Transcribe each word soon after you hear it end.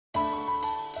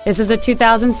This is a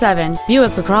 2007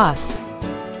 Buick LaCrosse.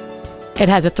 It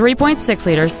has a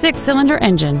 3.6-liter six-cylinder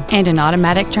engine and an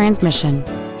automatic transmission.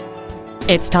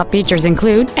 Its top features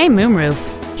include a moonroof,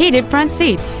 heated front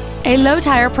seats, a low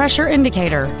tire pressure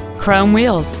indicator, chrome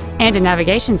wheels, and a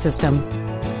navigation system.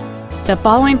 The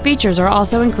following features are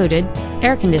also included: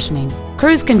 air conditioning,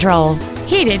 cruise control,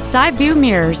 heated side view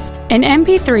mirrors, an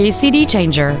MP3 CD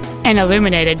changer, an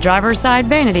illuminated driver's side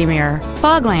vanity mirror,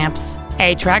 fog lamps,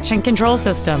 a traction control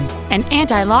system, an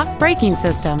anti-lock braking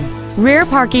system, rear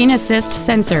parking assist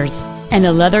sensors, and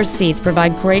the leather seats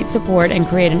provide great support and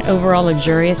create an overall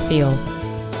luxurious feel.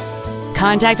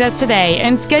 Contact us today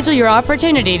and schedule your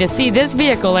opportunity to see this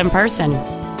vehicle in person.